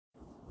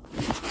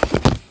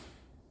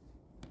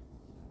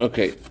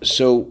Okay,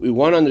 so we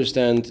want to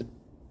understand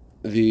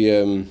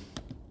the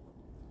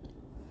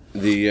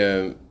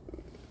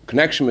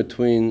connection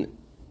between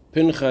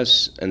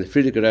Pinchas and the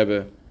Frierdiker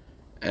Rebbe,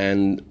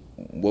 and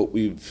what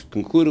we've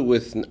concluded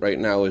with right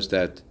now is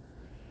that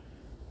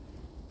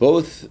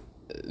both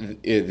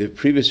the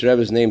previous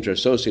Rebbe's names are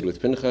associated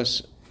with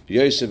Pinchas.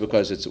 Yosef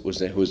because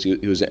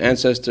he was an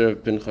ancestor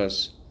of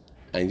Pinchas,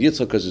 and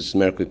Yitzchak because it's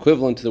numerically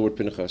equivalent to the word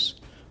Pinchas.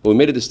 But we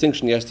made a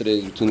distinction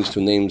yesterday between these two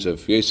names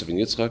of Yosef and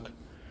Yitzchak,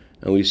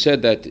 and we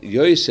said that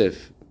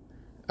Yosef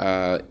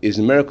is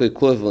numerically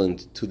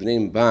equivalent to the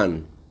name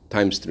Ban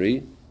times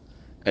 3,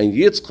 and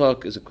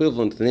Yitzchak is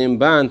equivalent to the name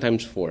Ban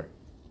times 4.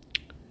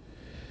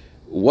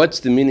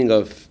 What's the meaning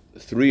of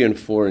 3 and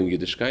 4 in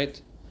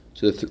Yiddishkeit?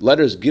 So the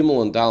letters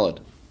Gimel and Daled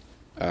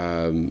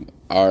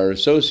are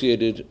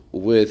associated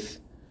with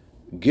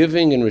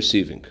giving and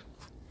receiving.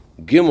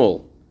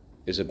 Gimel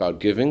is about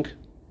giving,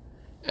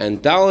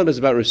 and Daled is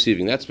about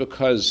receiving. That's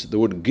because the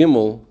word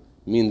Gimel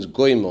means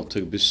goimel,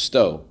 to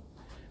bestow,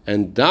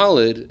 and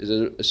Daled is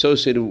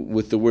associated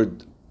with the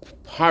word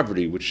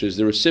poverty, which is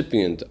the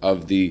recipient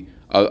of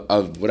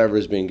of whatever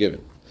is being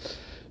given.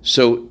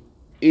 So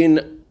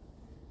in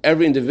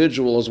every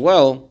individual as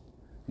well,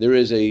 there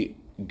is a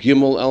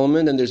Gimel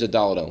element and there's a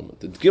Daled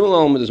element. The Gimel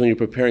element is when you're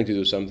preparing to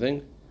do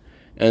something,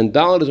 and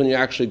Daled is when you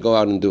actually go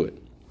out and do it.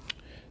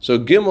 So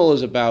Gimel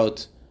is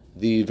about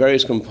the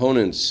various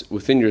components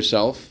within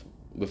yourself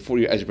as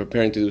you're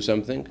preparing to do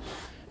something,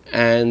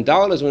 and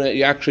Daled is when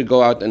you actually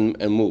go out and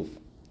move.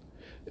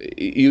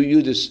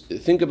 You just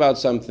think about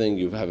something,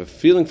 you have a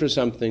feeling for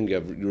something, you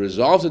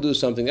resolve to do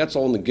something. That's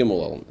all in the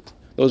Gimel element.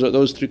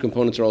 Those 3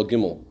 components are all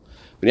Gimel.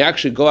 When you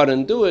actually go out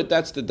and do it,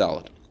 that's the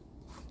Daled.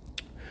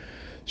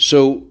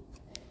 So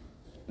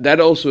that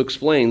also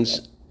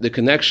explains the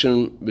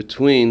connection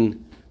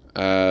between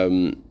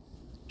the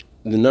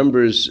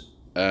numbers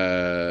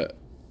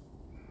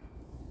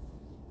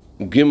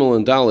Gimel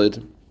and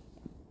Daled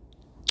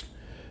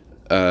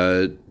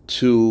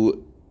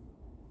to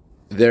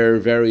their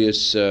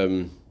various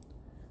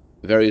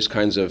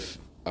kinds of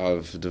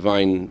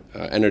divine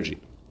energy.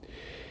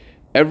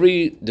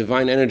 Every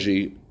divine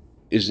energy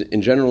is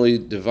generally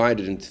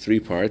divided into 3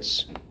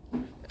 parts,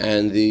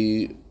 and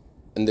the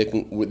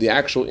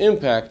actual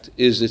impact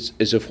is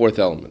a 4th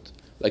element.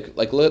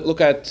 Like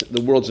look at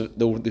the worlds of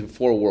the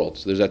 4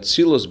 worlds. There's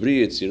Atzilus,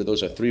 Bria, Yetzirah.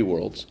 Those are 3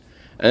 worlds,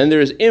 and then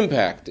there is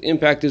impact.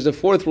 Impact is the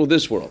 4th world,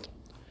 this world.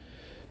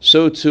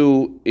 So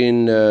too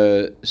in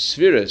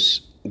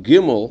Sfiris,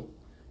 Gimel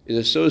is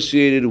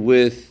associated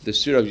with the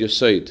sphere of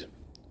Yesod.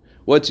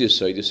 What's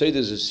Yesod? Yesod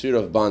is a sphere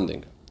of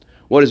bonding.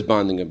 What is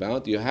bonding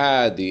about? You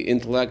had the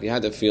intellect, you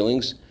had the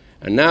feelings,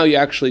 and now you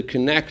actually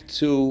connect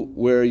to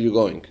where you're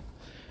going.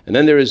 And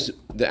then there is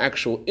the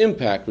actual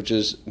impact, which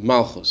is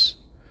Malchus.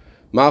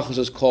 Malchus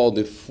is called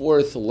the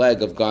 4th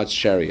leg of God's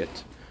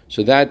chariot.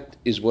 So that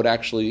is what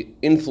actually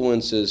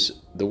influences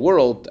the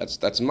world.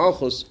 That's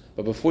Malchus.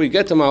 But before you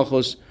get to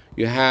Malchus,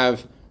 you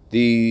have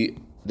the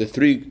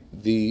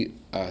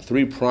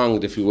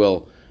three-pronged, if you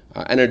will,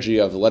 energy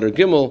of the letter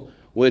Gimel,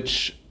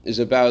 which is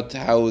about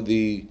how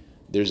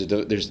there's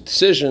a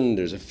decision,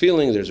 there's a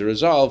feeling, there's a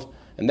resolve,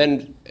 and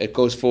then it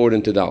goes forward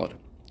into Daled.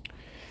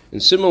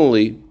 And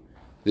similarly,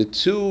 the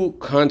 2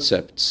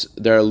 concepts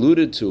that are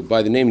alluded to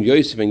by the name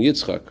Yosef and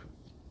Yitzchak,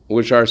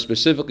 which are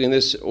specifically in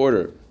this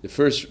order, the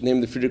first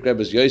name of the Frierdiker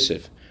Rebbe is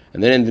Yosef,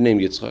 and then the name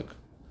Yitzchak,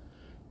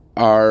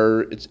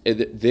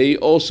 they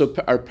also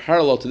are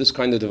parallel to this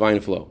kind of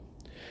divine flow.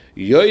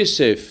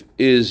 Yosef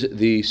is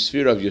the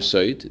sphere of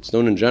Yesod. It's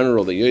known in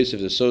general that Yosef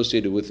is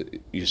associated with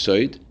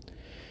Yesod,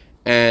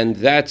 and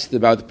that's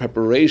about the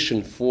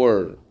preparation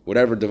for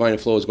whatever divine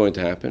flow is going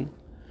to happen.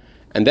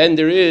 And then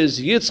there is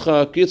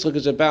Yitzchak. Yitzchak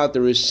is about the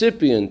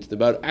recipient,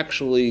 about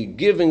actually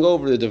giving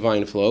over the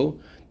divine flow.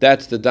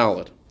 That's the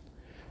Daled.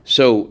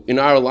 So in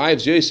our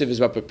lives, Yosef is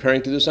about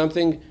preparing to do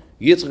something.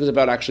 Yitzchak is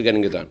about actually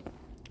getting it done.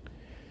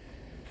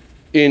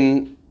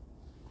 In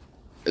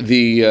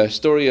the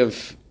story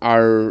of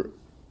our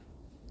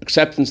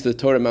acceptance of the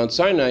Torah at Mount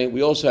Sinai,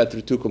 we also had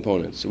 2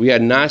 components. We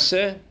had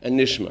Naseh and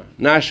Nishma.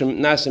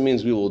 Naseh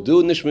means we will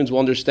do, Nishma means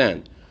we'll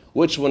understand.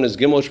 Which one is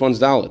Gimel, which one's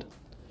Daled?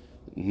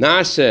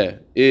 Naseh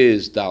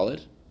is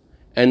Daled,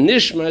 and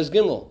Nishma is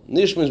Gimel.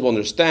 Nishma means we'll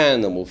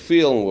understand, and we'll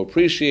feel, and we'll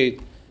appreciate.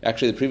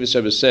 Actually, the previous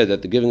service said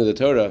that the giving of the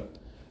Torah,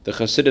 the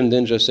Hasidim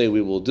didn't just say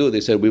we will do,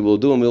 they said we will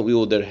do, and we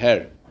will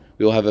derher.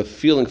 We will have a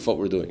feeling for what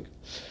we're doing.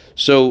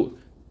 So,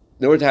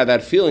 in order to have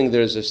that feeling,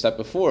 there's a step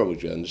before,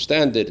 which you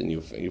understand it, and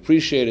you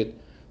appreciate it.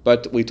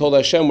 But we told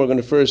Hashem we're going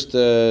to first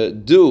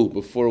do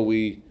before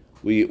we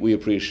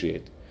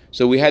appreciate.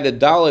 So we had the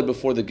Daled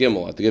before the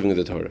Gimel at the giving of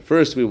the Torah.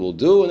 First we will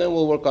do, and then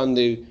we'll work on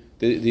the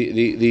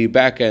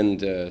back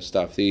end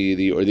stuff,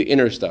 the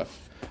inner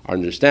stuff, our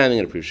understanding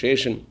and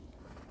appreciation.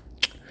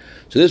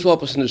 So this will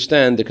help us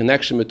understand the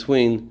connection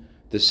between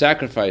the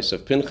sacrifice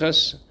of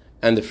Pinchas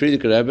and the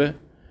Frierdiker Rebbe,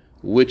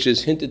 which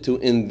is hinted to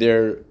in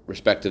their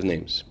respective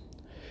names.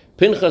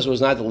 Pinchas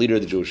was not the leader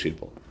of the Jewish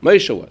people.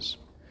 Moshe was.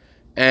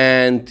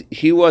 And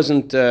he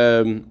wasn't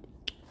the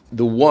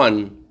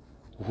one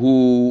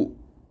who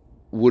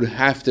would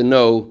have to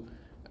know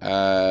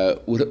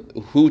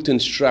who to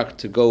instruct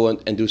to go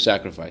and do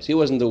sacrifice. He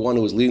wasn't the one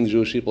who was leading the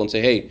Jewish people and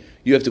say, hey,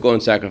 you have to go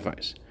and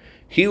sacrifice.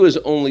 He was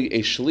only a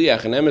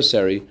shliach, an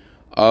emissary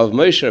of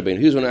Moshe Rabbeinu.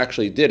 He was the one who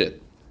actually did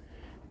it.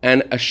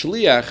 And a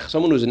shliach,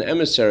 someone who's an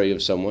emissary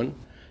of someone,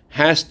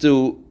 has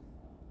to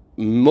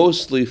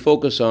mostly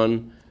focus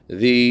on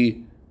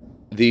the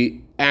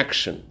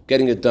action,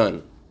 getting it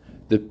done.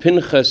 The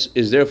Pinchas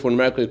is therefore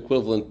numerically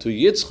equivalent to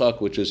Yitzchak,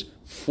 which is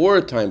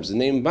 4 times the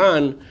name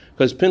Ban,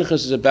 because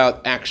Pinchas is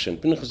about action.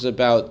 Pinchas is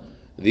about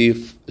the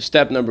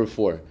step number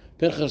 4.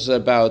 Pinchas is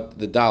about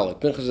the Dalet.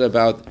 Pinchas is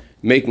about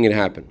making it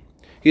happen.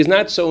 He's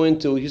not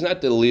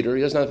the leader.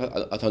 He doesn't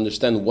have to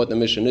understand what the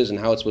mission is and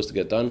how it's supposed to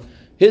get done.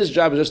 His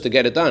job is just to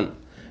get it done.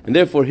 And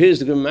therefore the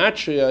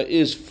gematria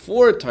is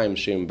 4 times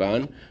Shem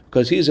Ban,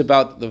 because he's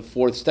about the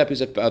 4th step,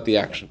 he's about the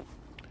action.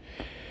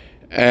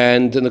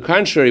 And on the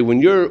contrary,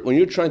 when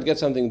you're trying to get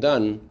something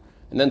done,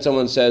 and then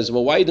someone says,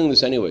 well, why are you doing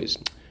this anyways?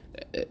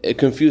 It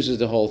confuses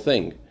the whole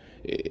thing.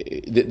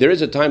 There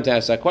is a time to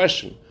ask that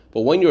question.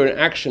 But when you're in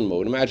action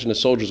mode, imagine a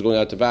soldier's going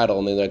out to battle,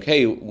 and they're like,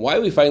 hey, why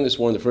are we fighting this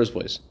war in the first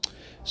place?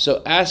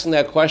 So asking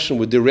that question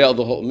would derail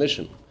the whole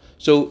mission.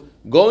 So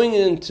going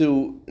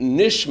into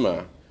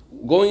nishma,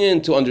 going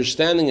into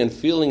understanding and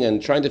feeling and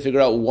trying to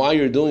figure out why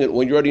you're doing it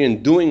when you're already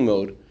in doing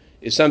mode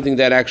is something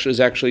that is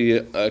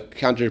actually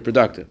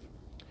counterproductive.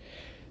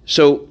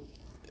 So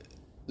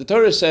the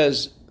Torah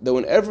says that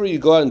whenever you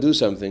go out and do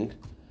something,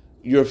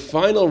 your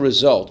final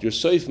result, your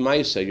soif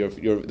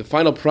maisa, the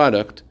final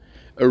product,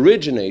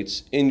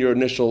 originates in your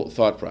initial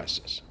thought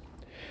process.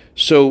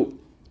 So,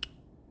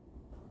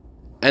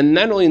 and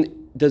not only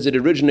does it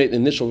originate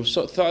in the initial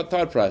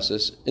thought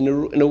process, in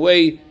a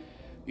way,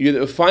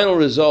 the final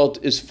result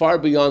is far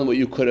beyond what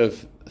you could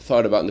have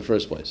thought about in the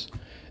first place.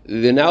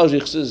 The analogy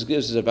Chassidus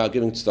gives is about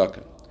giving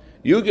tzedakah.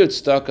 You give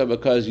tzedakah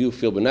because you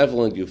feel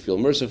benevolent, you feel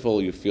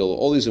merciful, you feel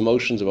all these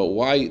emotions about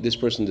why this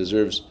person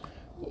deserves,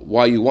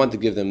 why you want to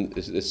give them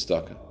this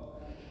tzedakah.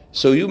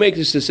 So you make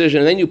this decision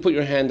and then you put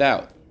your hand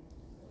out.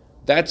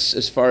 That's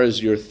as far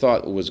as your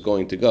thought was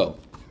going to go.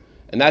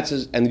 And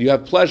you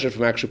have pleasure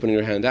from actually putting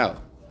your hand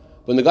out.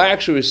 When the guy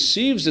actually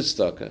receives the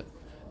tzedakah,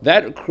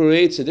 that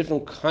creates a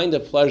different kind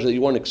of pleasure that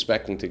you weren't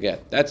expecting to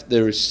get. That's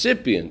the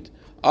recipient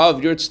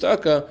of your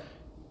tzedakah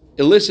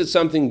elicits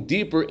something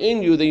deeper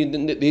in you that you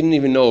didn't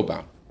even know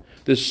about.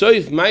 The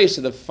soif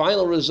ma'isa, the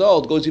final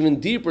result, goes even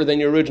deeper than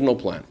your original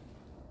plan.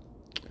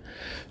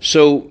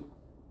 So,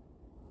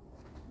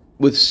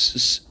 with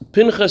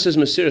Pinchas'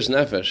 Mesiras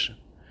Nefesh,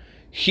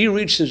 he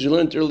reached, as you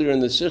learned earlier in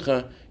the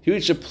Sikha, he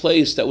reached a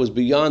place that was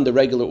beyond the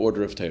regular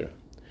order of Torah.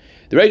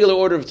 The regular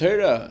order of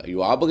Torah, are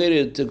you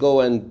obligated to go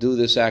and do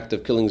this act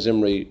of killing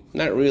Zimri?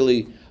 Not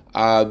really.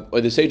 Are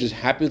the sages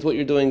happy with what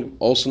you're doing?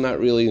 Also not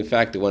really. In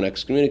fact, they want to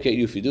excommunicate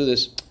you if you do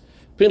this.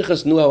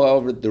 Pinchas knew,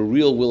 however, the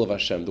real will of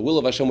Hashem, the will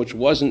of Hashem which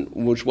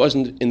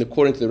wasn't in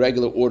according to the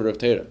regular order of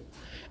Torah.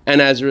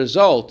 And as a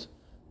result,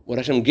 what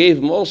Hashem gave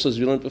him also, as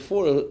we learned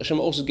before, Hashem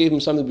also gave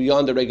him something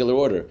beyond the regular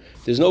order.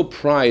 There's no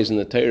prize in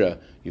the Torah.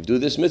 You do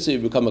this mitzvah, you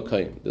become a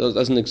kohen. It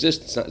doesn't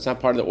exist. It's not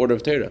part of the order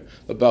of Torah.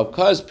 But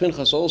because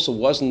Pinchas also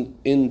wasn't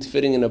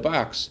fitting in a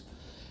box,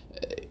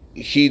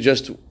 he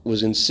just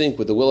was in sync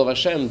with the will of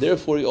Hashem.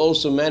 Therefore, he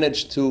also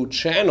managed to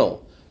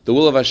channel the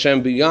will of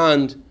Hashem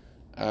beyond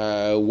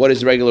what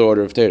is the regular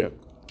order of Torah.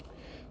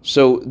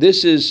 So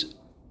this is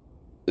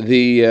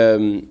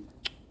the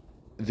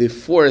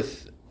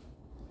fourth.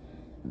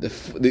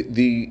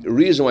 The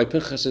reason why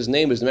Pinchas'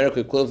 name is the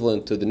numerical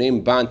equivalent to the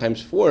name Ban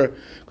times 4,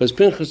 because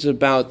Pinchas is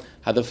about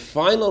how the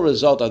final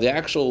result of the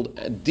actual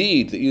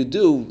deed that you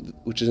do,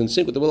 which is in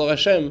sync with the will of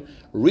Hashem,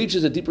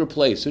 reaches a deeper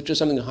place, reaches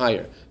something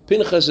higher.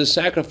 Pinchas'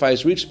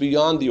 sacrifice reached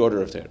beyond the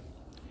order of Torah.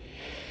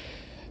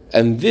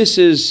 And this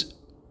is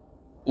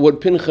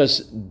what Pinchas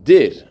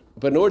did.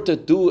 But in order to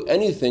do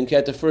anything, he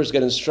had to first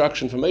get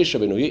instruction from Moshe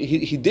Rabbeinu.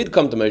 He did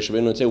come to Moshe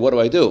Rabbeinu and say, what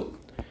do I do?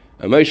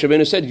 And Moshe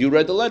Rabbeinu said, you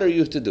read the letter, you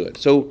have to do it.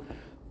 So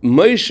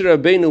Moshe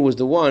Rabbeinu was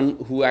the one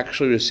who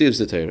actually receives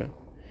the Torah.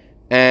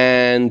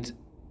 And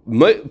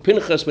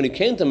Pinchas, when he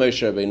came to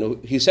Moshe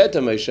Rabbeinu, he said to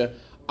Moshe,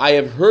 I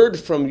have heard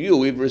from you,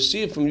 we've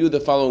received from you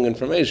the following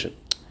information.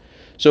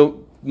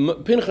 So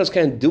Pinchas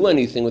can't do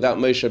anything without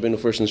Moshe Rabbeinu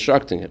first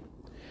instructing him.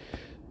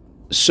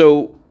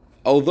 So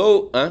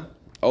although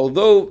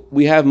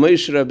we have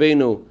Moshe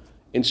Rabbeinu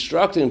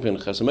instructing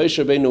Pinchas,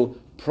 Moshe Rabbeinu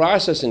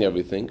processing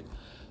everything,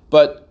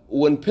 but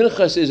when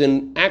Pinchas is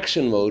in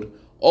action mode,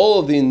 all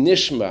of the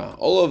nishma,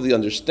 all of the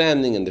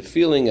understanding and the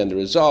feeling and the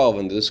resolve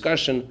and the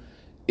discussion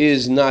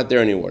is not there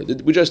anymore.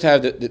 We just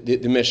have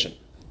the mission.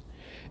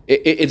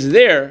 It's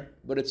there,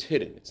 but it's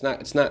hidden. It's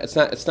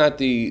not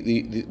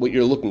the what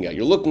you're looking at.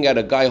 You're looking at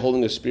a guy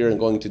holding a spear and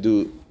going to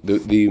do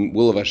the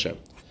will of Hashem.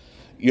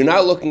 You're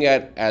not looking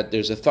at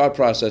there's a thought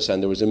process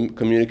and there was a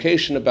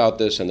communication about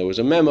this and there was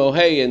a memo.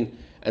 Hey, and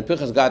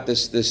Pinchas got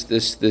this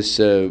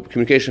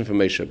communication from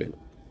Moshe Rabbeinu.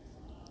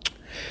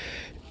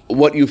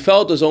 What you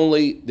felt is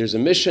only there's a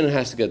mission that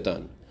has to get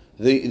done.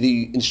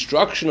 The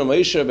instruction of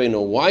Moshe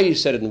Rabbeinu, why he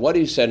said it and what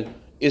he said,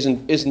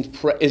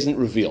 isn't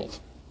revealed.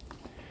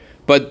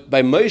 But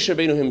by Moshe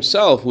Rabbeinu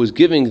himself, who is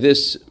giving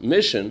this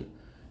mission,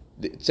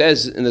 it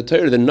says in the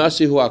Torah, the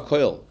Nasi hu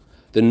HaKoil.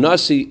 The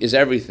Nasi is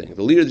everything.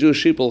 The leader of the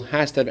Jewish people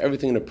has to have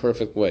everything in a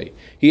perfect way.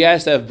 He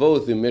has to have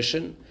both the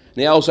mission, and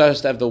he also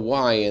has to have the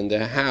why and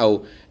the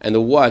how and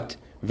the what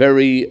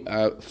very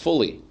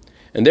fully.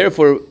 And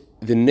therefore,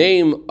 the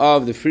name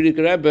of the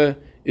Frierdiker Rebbe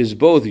is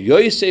both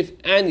Yosef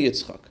and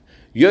Yitzchak.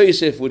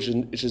 Yosef, which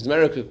is the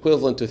numeric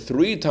equivalent to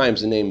 3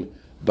 times the name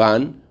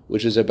Ban,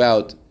 which is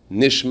about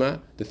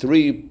Nishma, the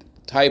three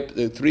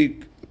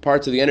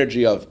parts of the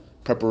energy of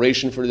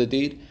preparation for the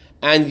deed,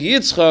 and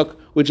Yitzchak,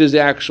 which is the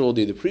actual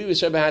deed. The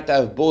previous Rebbe had to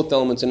have both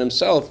elements in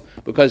himself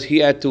because he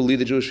had to lead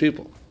the Jewish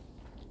people.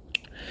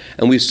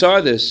 And we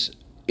saw this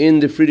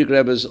in the Frierdiker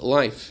Rebbe's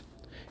life.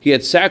 He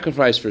had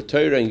sacrificed for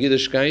Torah and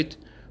Yiddishkeit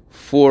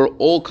for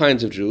all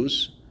kinds of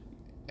Jews.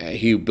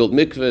 He built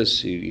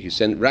mikvahs, he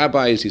sent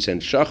rabbis, he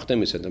sent shachtim,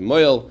 he sent a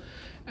moel,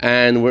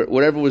 and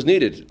whatever was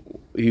needed.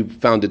 He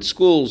founded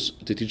schools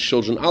to teach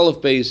children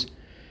Aleph Beis.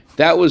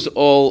 That was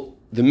all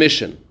the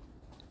mission.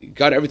 You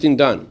got everything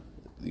done.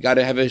 You got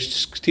to have a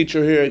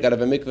teacher here, you got to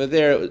have a mikvah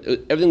there.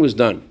 Everything was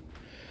done.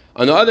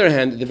 On the other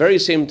hand, at the very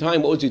same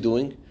time, what was he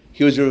doing?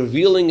 He was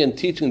revealing and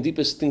teaching the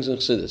deepest things in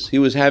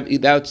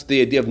Chassidus. That's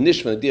the idea of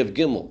Nishma, the idea of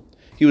Gimel.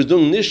 He was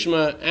doing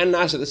Nishma and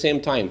Nas at the same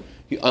time.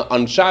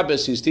 On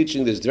Shabbos, he's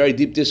teaching this very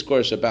deep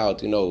discourse about,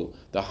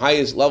 the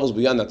highest levels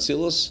beyond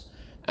Atzilus.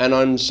 And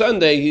on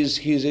Sunday,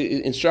 he's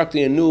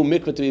instructing a new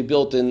mikveh to be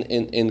built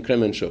in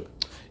Kremenchuk.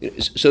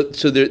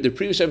 So the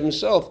previous Rebbe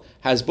himself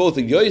has both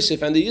the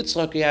Yosef and the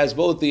Yitzchak. He has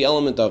both the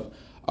element of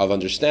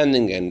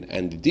understanding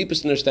and the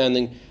deepest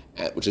understanding,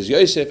 which is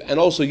Yosef, and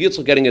also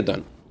Yitzchak getting it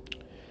done.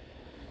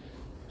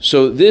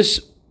 So this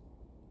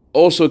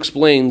also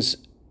explains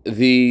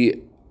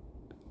the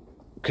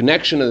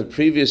connection of the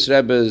previous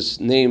Rebbe's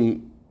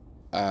name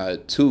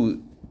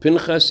to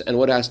Pinchas and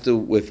what it has to do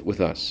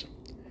with us.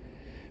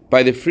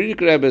 By the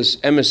Frierdiker Rebbe's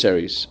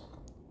emissaries,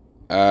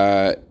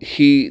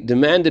 he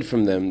demanded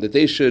from them that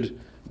they should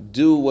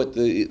do what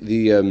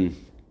the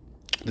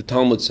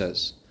Talmud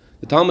says.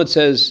 The Talmud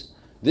says,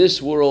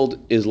 this world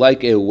is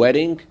like a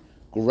wedding,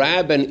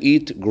 grab and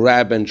eat,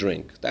 grab and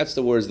drink. That's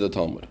the words of the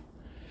Talmud.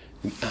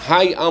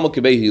 Hai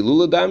almakibehi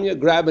luladamya,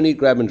 grab and eat,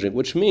 grab and drink,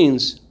 which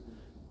means,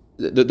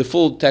 the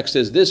full text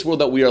is, this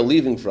world that we are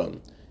leaving from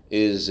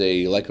is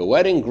like a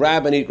wedding,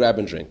 grab and eat, grab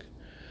and drink.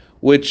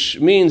 Which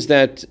means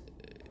that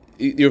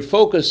your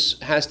focus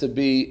has to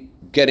be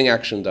getting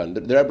action done.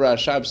 The Rebbe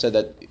Rashab said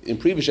that in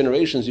previous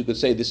generations you could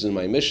say, this is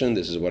my mission,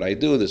 this is what I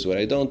do, this is what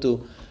I don't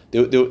do.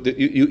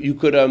 You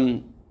could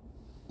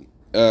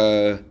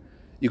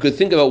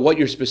think about what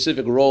your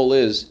specific role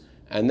is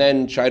and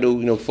then try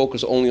to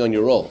focus only on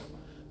your role.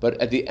 But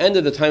at the end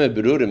of the time of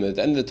Berurim, at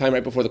the end of the time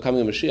right before the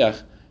coming of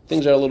Mashiach,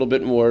 things are a little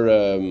bit more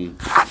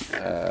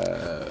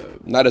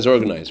not as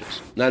organized.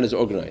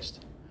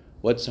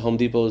 What's Home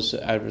Depot's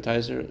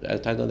advertisement? I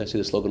see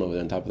the slogan over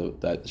there on top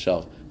of that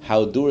shelf.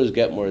 How doers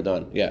get more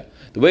done. Yeah,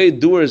 the way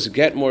doers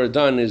get more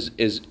done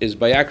is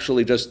by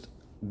actually just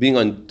being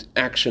on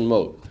action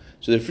mode.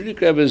 So the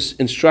Frierdiker Rebbe's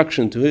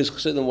instruction to his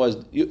Chassidim was,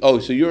 you know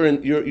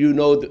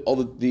all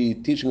the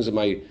teachings of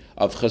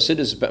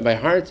Chassidus by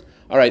heart.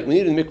 All right, we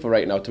need a mikveh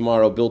right now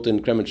tomorrow built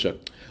in Kremenchuk.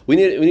 We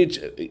need.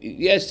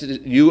 Yes,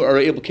 you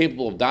are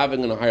capable of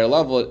diving on a higher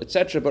level,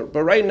 etc.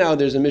 But right now,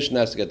 there's a mission that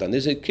has to get done.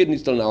 There's a kid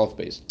needs to learn Aleph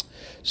Beis.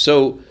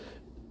 So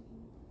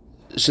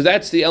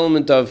that's the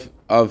element of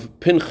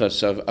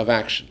Pinchas, of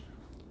action.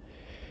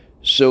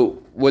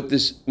 So what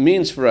this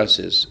means for us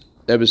is,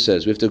 Rebbe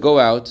says, we have to go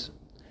out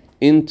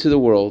into the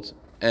world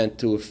and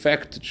to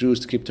affect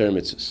Jews to keep Torah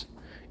mitzvahs.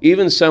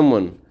 Even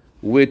someone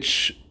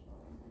which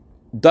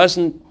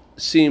doesn't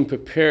seem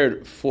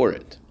prepared for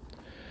it.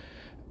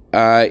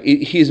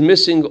 He's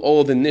missing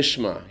all the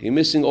nishma. He's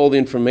missing all the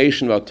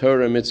information about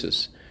Torah and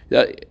mitzvahs.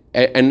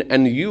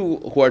 And you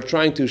who are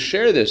trying to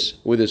share this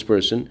with this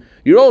person,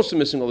 you're also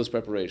missing all this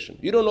preparation.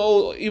 You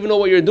don't even know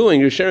what you're doing.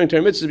 You're sharing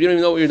Torah mitzvahs, but you don't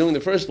even know what you're doing in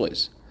the first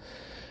place.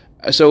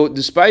 So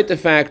despite the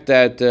fact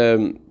that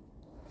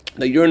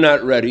you're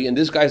not ready, and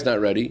this guy's not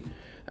ready,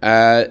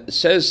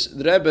 says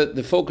the Rebbe,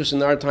 the focus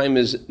in our time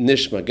is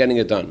nishma, getting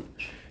it done.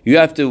 You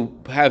have to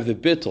have the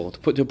bittul, to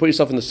put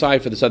yourself on the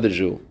side for this other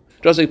Jew.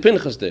 Just like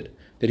Pinchas did,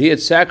 that he had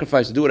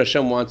sacrificed to do what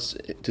Hashem wants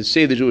to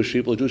save the Jewish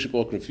people. The Jewish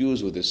people are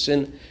confused with his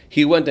sin.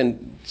 He went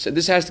and said,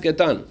 this has to get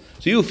done.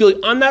 So you feel,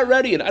 I'm not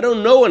ready yet, I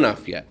don't know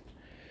enough yet.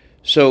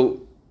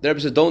 So the Rebbe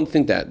says, don't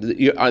think that.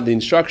 The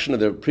instruction of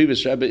the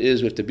previous Rebbe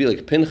is we have to be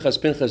like Pinchas.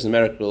 Pinchas is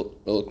numerical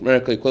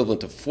equivalent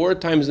to 4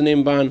 times the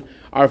name Ban.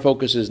 Our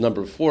focus is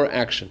number 4,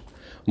 action.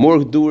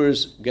 More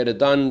doers get it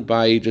done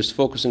by just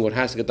focusing what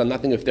has to get done,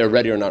 nothing if they're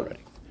ready or not ready.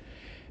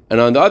 And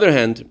on the other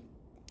hand,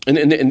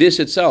 in this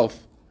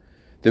itself,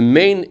 the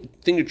main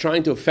thing you're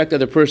trying to affect the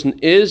other person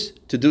is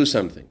to do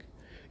something.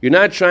 You're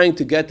not trying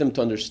to get them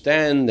to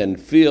understand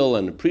and feel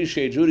and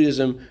appreciate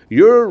Judaism.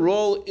 Your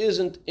role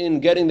isn't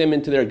in getting them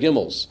into their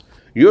gimels.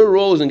 Your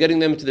role is in getting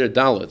them into their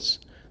dalets.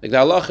 Like the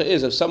halacha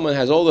is, if someone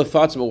has all the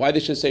thoughts about why they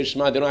should say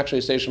Shema, they don't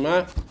actually say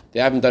Shema, they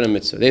haven't done a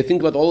mitzvah. They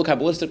think about all the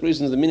Kabbalistic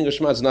reasons, the meaning of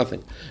Shema is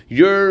nothing.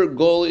 Your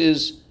goal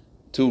is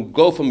to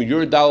go from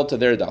your daled to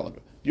their daled.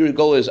 Your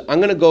goal is, I'm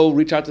going to go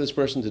reach out to this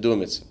person to do a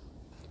mitzvah.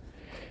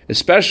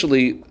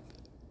 Especially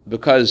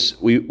because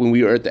when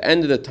we are at the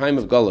end of the time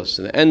of Galus,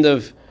 and the end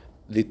of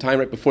the time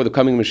right before the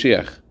coming of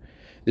Mashiach,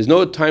 there's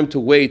no time to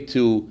wait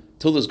till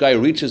this guy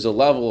reaches a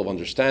level of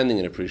understanding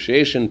and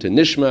appreciation to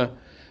Nishma.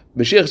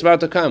 Mashiach is about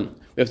to come.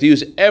 We have to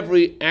use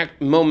every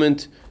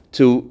moment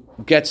to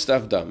get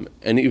stuff done.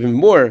 And even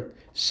more,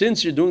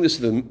 since you're doing this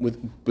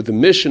with the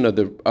mission of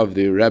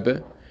the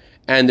Rebbe,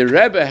 and the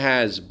Rebbe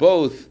has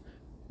both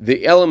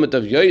the element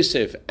of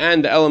Yosef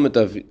and the element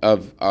of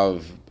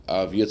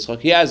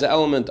Yitzchak, he has the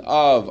element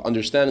of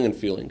understanding and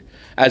feeling.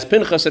 As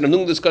Pinchas said, I'm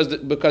doing this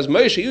because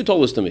Moshe, you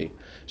told this to me.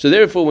 So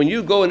therefore, when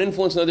you go and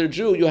influence another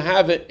Jew, you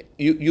have it.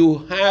 You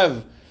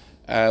have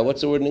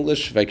what's the word in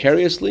English?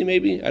 Vicariously,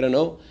 maybe, I don't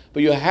know.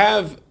 But you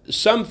have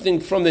something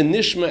from the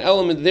Nishma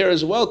element there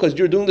as well, because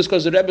you're doing this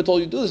because the Rebbe told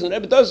you to do this, and the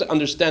Rebbe does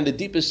understand the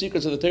deepest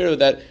secrets of the Torah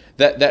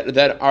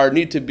that are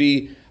need to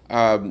be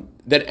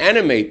that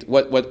animate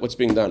what's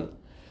being done.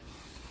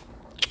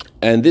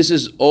 And this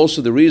is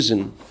also the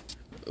reason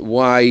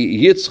why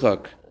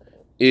Yitzchak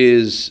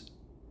is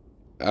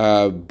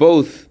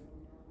both.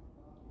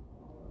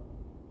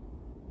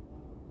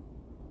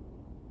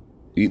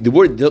 The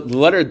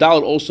letter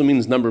Dalet also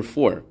means number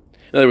 4. In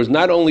other words,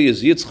 not only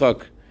is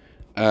Yitzchak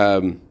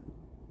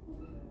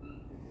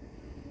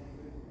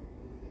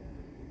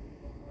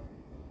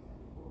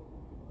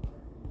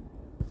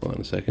hold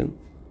on a second.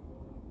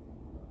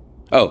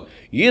 Oh,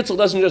 Yitzchak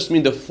doesn't just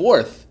mean the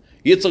 4th.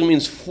 Yitzchak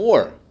means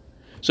 4.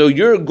 So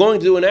you're going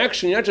to do an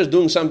action, you're not just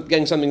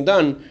getting something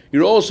done,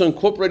 you're also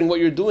incorporating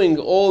what you're doing,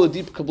 all the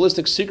deep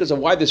Kabbalistic secrets of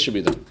why this should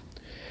be done.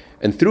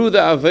 And through the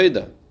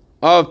Aveda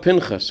of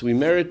Pinchas, we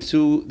merit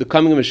to the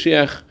coming of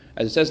Mashiach,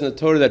 as it says in the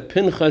Torah, that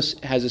Pinchas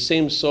has the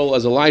same soul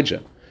as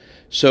Elijah.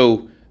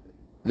 So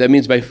that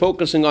means by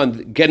focusing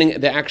on getting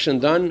the action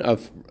done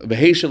of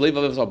V'heisha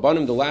Levav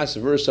Albanim, the last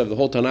verse of the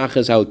whole Tanakh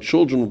is how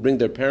children will bring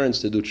their parents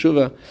to do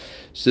tshuva.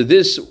 So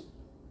this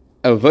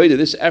avoid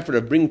this effort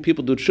of bringing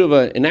people to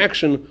tshuva in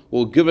action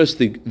will give us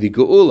the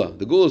geula.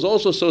 The geula is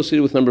also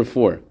associated with number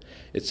 4.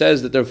 It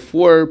says that there are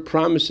 4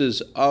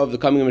 promises of the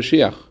coming of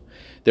Mashiach.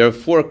 There are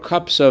 4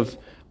 cups of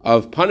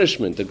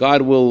punishment that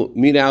God will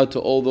mete out to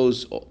all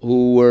those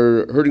who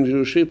were hurting the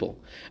Jewish people.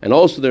 And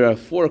also there are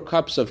 4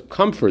 cups of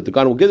comfort that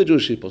God will give the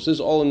Jewish people. So this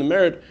is all in the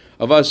merit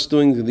of us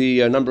doing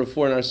the number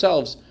 4 in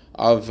ourselves,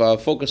 of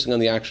focusing on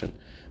the action.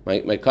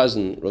 My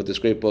cousin wrote this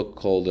great book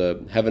called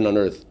Heaven on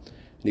Earth.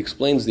 And he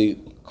explains the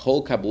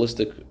whole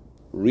Kabbalistic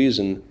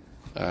reason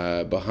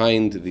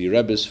behind the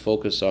Rebbe's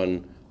focus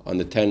on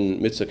the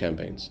 10 mitzvah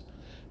campaigns.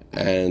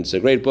 And it's a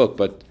great book,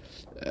 but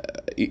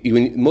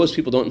even most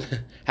people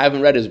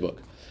haven't read his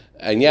book.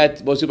 And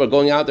yet, most people are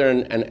going out there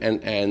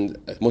and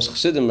most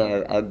Chassidim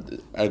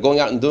are going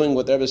out and doing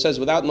what the Rebbe says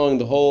without knowing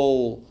the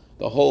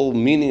whole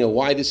meaning of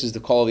why this is the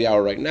call of the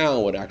hour right now,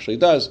 what it actually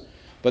does.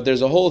 But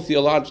there's a whole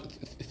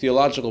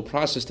theological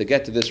process to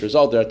get to this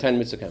result. There are 10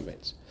 mitzvah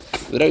campaigns.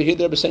 The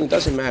Rebbe is saying it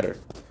doesn't matter.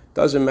 It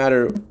doesn't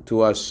matter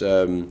to us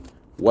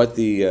what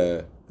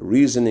the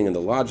reasoning and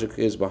the logic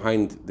is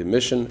behind the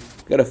mission.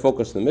 You've got to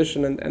focus on the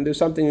mission, and there's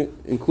something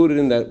included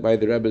in that by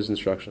the Rebbe's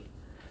instruction.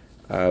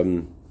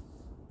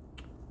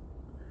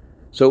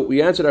 So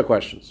we answered our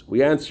questions.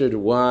 We answered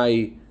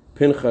why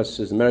Pinchas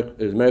is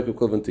numerical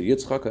equivalent to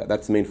Yitzchak.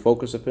 That's the main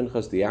focus of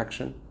Pinchas, the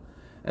action.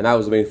 And that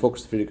was the main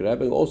focus of Friedrich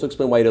Rebbe. We also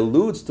explained why it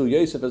alludes to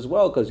Yosef as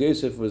well, because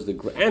Yosef was the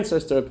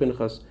ancestor of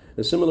Pinchas.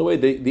 In a similar way,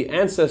 the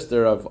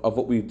ancestor of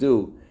what we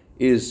do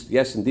is,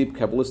 yes, in deep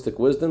Kabbalistic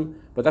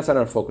wisdom, but that's not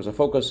our focus. Our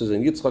focus is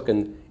in Yitzchak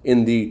and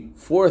in the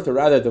 4th, or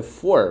rather the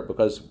 4,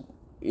 because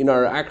in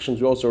our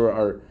actions we also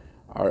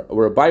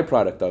we're a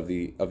byproduct of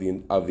the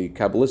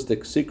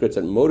Kabbalistic secrets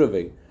that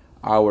motivate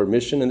our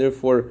mission, and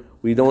therefore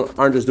we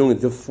aren't just doing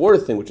the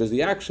 4th thing, which is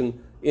the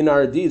action. In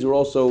our deeds, we're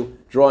also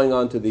drawing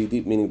on to the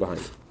deep meaning behind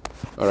it.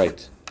 All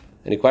right.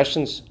 Any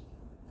questions?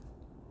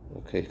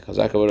 Okay.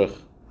 Chazak Baruch.